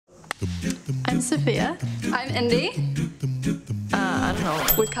I'm Sophia. I'm Indy. I don't know.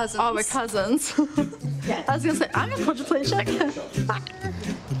 We're cousins. Oh, we're cousins. Yeah. I was going to say, I'm a quadriplegic.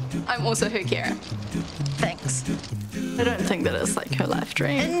 I'm also her carer. Thanks. I don't think that it's like her life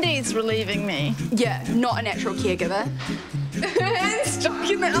dream. Indy's relieving me. Yeah, not a natural caregiver. And stuck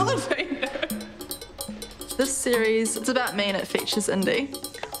in the elevator. This series, it's about me and it features Indy.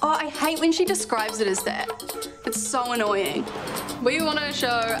 Oh, I hate when she describes it as that. It's so annoying. We want to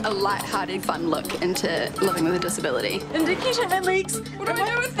show a light-hearted, fun look into living with a disability. Indy, can you take my legs? What do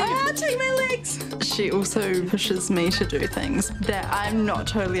I do with them? Take my legs. She also pushes me to do things that I'm not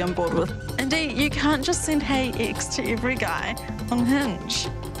totally on board with. Indy, you can't just send hey X to every guy on Hinge.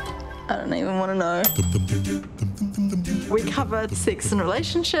 I don't even want to know. We cover sex and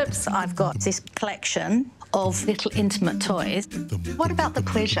relationships. I've got this collection of little intimate toys. What about the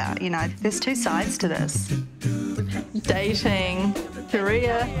pleasure? You know, there's two sides to this. Dating,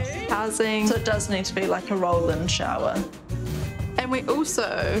 career, housing. So it does need to be like a roll-in shower. And we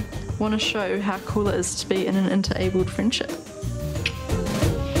also want to show how cool it is to be in an interabled friendship.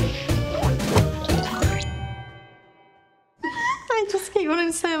 I just keep wanting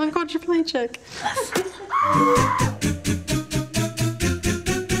to say I'm a quadriplegic.